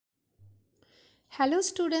Hello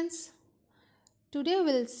students, today we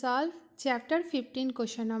will solve chapter 15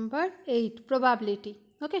 question number 8 probability.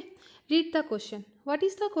 Okay, read the question. What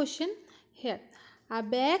is the question? Here, a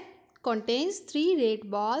bag contains 3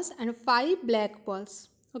 red balls and 5 black balls.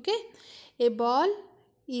 Okay, a ball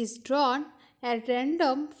is drawn at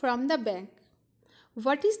random from the bag.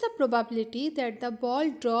 What is the probability that the ball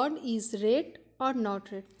drawn is red or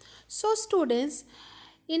not red? So students,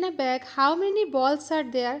 in a bag how many balls are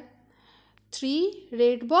there? 3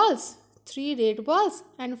 red balls,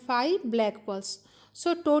 and 5 black balls.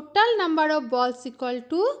 So total number of balls equal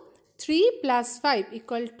to 3 plus 5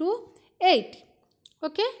 equal to 8.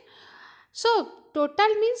 Okay. So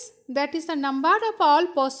total means that is the number of all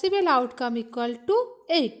possible outcome equal to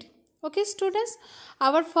 8. Okay students,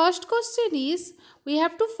 our first question is we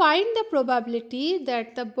have to find the probability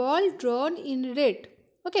that the ball drawn in red.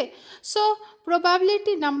 Okay. So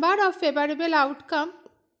probability number of favorable outcome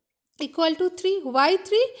equal to 3. Why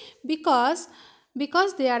 3? Because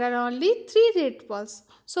there are only 3 red balls.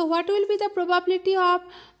 So what will be the probability of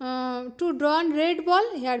to drawn red ball?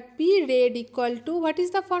 Here P red equal to, what is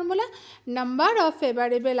the formula? Number of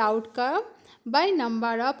favorable outcome by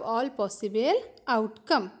number of all possible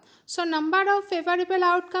outcome. So number of favorable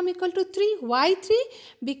outcome equal to 3. Why 3?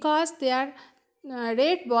 Because their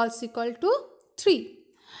red balls equal to 3.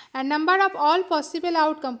 And number of all possible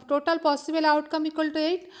outcome, total possible outcome equal to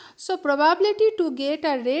 8. So probability to get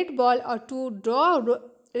a red ball or to draw a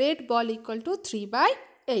red ball equal to 3 by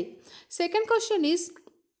 8. Second question is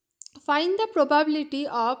find the probability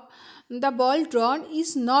of the ball drawn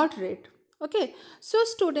is not red. Okay, so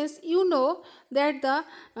students, you know that the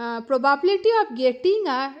probability of getting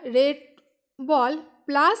a red ball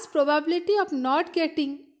plus probability of not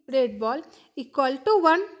getting red ball equal to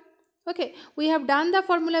 1. Okay, we have done the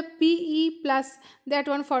formula PE plus that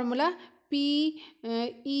one formula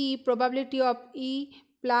PE, probability of E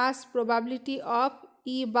plus probability of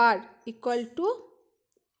E bar equal to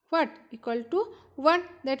what? Equal to 1.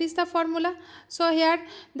 That is the formula. So here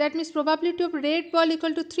that means probability of red ball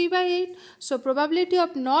equal to 3 by 8. So probability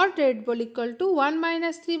of not red ball equal to 1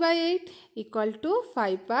 minus 3 by 8 equal to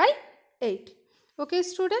 5 by 8. Okay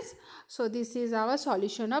students, so this is our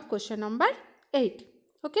solution of question number 8.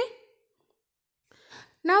 Okay.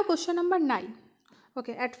 Now question number 9.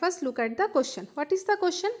 Okay, at first look at the question. What is the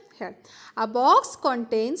question? Here, a box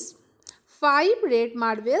contains 5 red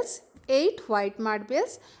marbles, 8 white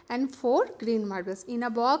marbles and 4 green marbles. In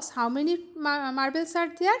a box how many marbles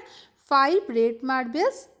are there? 5 red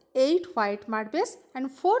marbles, 8 white marbles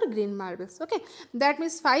and 4 green marbles. Okay, that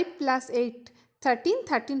means 5 plus 8 13,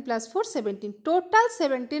 13 plus 4 17. Total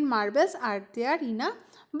 17 marbles are there in a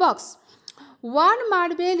box. One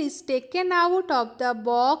marble is taken out of the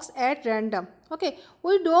box at random. Okay,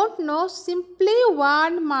 we don't know, simply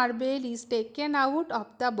one marble is taken out of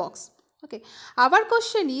the box. Okay, our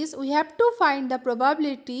question is we have to find the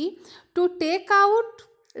probability to take out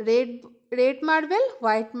red marble,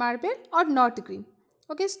 white marble or not green.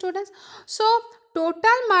 Okay students, so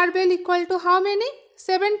total marble equal to how many?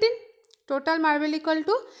 17. Total marble equal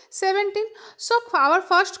to 17. So our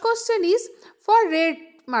first question is for red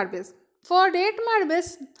marbles. For red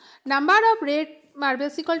marbles, number of red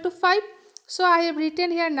marbles equal to 5. So I have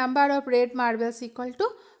written here number of red marbles equal to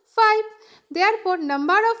 5. Therefore,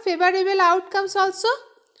 number of favorable outcomes also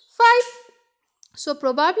 5. So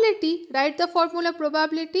probability, write the formula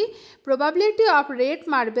probability of red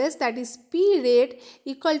marbles, that is P red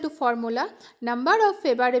equal to formula number of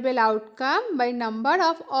favorable outcome by number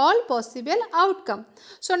of all possible outcome.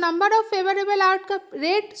 So number of favorable outcome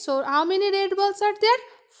red, so how many red balls are there?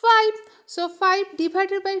 5. So 5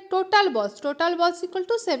 divided by total balls equal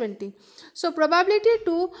to 17. So probability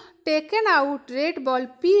to taken out red ball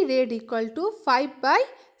P red equal to 5 by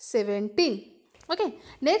 17. Okay,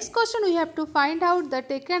 next question we have to find out the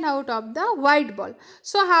taken out of the white ball.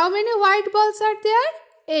 So how many white balls are there?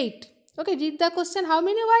 8. Okay, read the question. How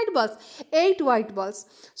many white balls? 8 white balls.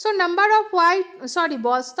 So number of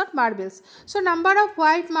balls, not marbles. So number of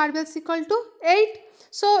white marbles equal to 8.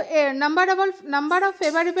 So number of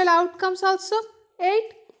favorable outcomes also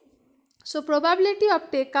 8. So probability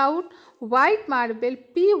of take out white marble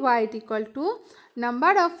P white equal to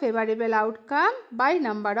number of favorable outcome by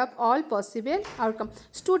number of all possible outcome.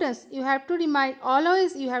 Students, you have to remind,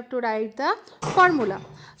 always you have to write the formula.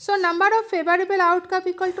 So number of favorable outcome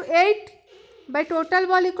equal to 8 by total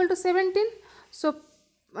ball equal to 17. So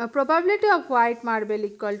probability of white marble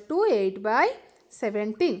equal to 8 by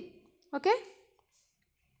 17. Okay.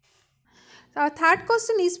 Our third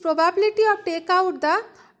question is probability of take out the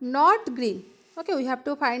not green. Okay, we have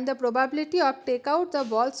to find the probability of take out the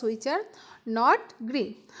balls which are not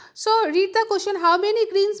green. So read the question. How many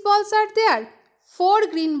green balls are there? 4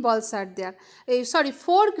 green balls are there.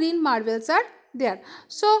 4 green marbles are there.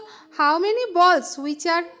 So how many balls which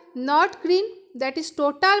are not green? That is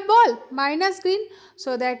total ball minus green.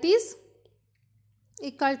 So that is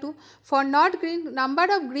equal to, for not green, number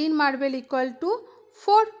of green marble equal to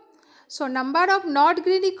 4. So number of not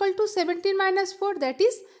green equal to 17 minus 4, that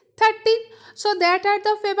is 13. So that are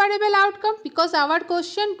the favorable outcome, because our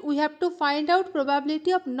question we have to find out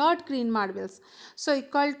probability of not green marbles. So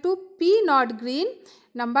equal to P not green,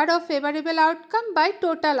 number of favorable outcome by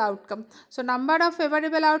total outcome. So number of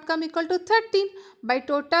favorable outcome equal to 13 by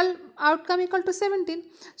total outcome equal to 17.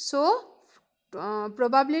 So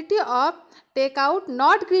probability of take out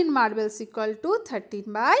not green marbles equal to 13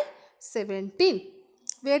 by 17.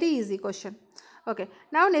 Very easy question. Okay,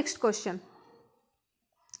 now next question.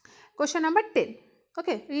 Question number 10.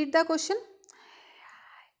 Okay, read the question.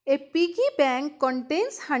 A piggy bank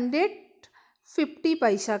contains 100 50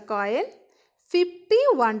 paisa coin, 50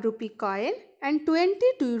 1 rupee coin and 20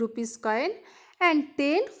 2 rupees coin and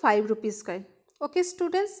 10 5 rupees coin. Okay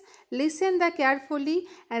students, listen the carefully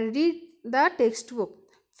and read the textbook.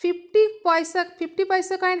 50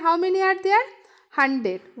 paisa coin, how many are there?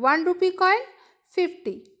 100. 1 rupee coin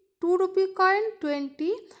 50, 2 rupee coin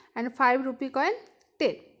 20 and 5 rupee coin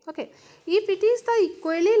 10. Okay, if it is the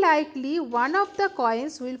equally likely one of the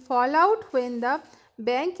coins will fall out when the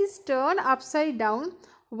bank is turned upside down,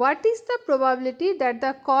 what is the probability that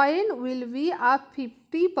the coin will be a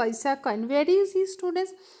 50 paisa coin? Very easy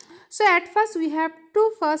students. So at first we have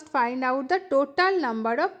to first find out the total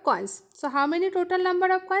number of coins. So how many total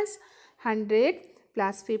number of coins? 100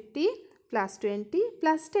 plus 50 plus 20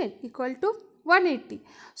 plus 10 equal to 180.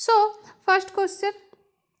 So first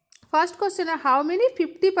question, how many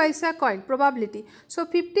 50 paisa coin? Probability. So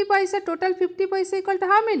 50 paisa, total 50 paisa equal to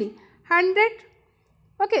how many? 100.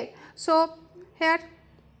 Okay, so here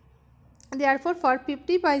therefore for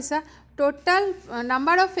 50 paisa total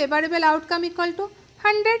number of favorable outcome equal to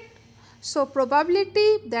 100. So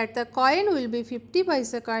probability that the coin will be 50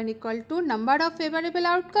 paisa coin equal to number of favorable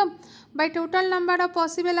outcome by total number of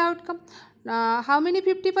possible outcome. How many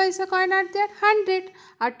 50 paisa coin are there? 100.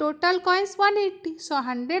 Our total coins 180. So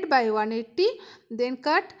 100 by 180, then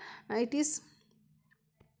cut, it is,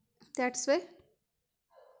 that's why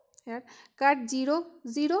here cut 0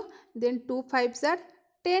 0, then 2 5s are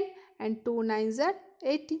 10 and 2 9s are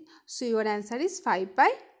 18. So your answer is 5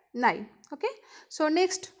 by 9. Okay, so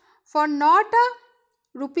next, for not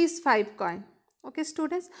a rupees 5 coin. Okay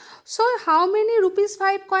students, so how many rupees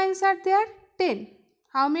 5 coins are there? 10.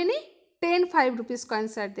 How many? 10 5 rupees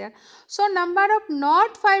coins are there. So number of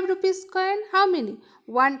not 5 rupees coin, how many?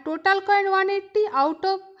 One total coin 180, out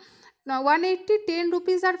of now 180, 10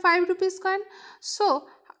 rupees are 5 rupees coin. So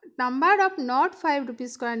number of not 5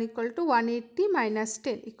 rupees coin equal to 180 minus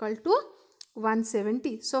 10 equal to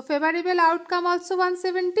 170. So favorable outcome also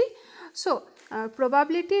 170. So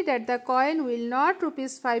probability that the coin will not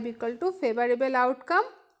rupees 5 equal to favorable outcome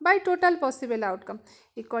by total possible outcome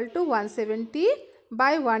equal to 170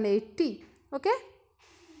 by 180. Okay.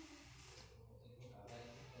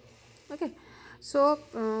 Okay. So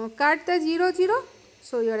cut the 0 0.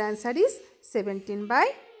 So your answer is 17 by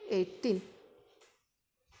 18.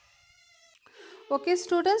 Okay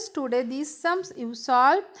students, today these sums you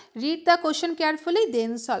solve. Read the question carefully,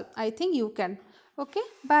 then solve. I think you can. Okay,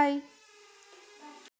 bye.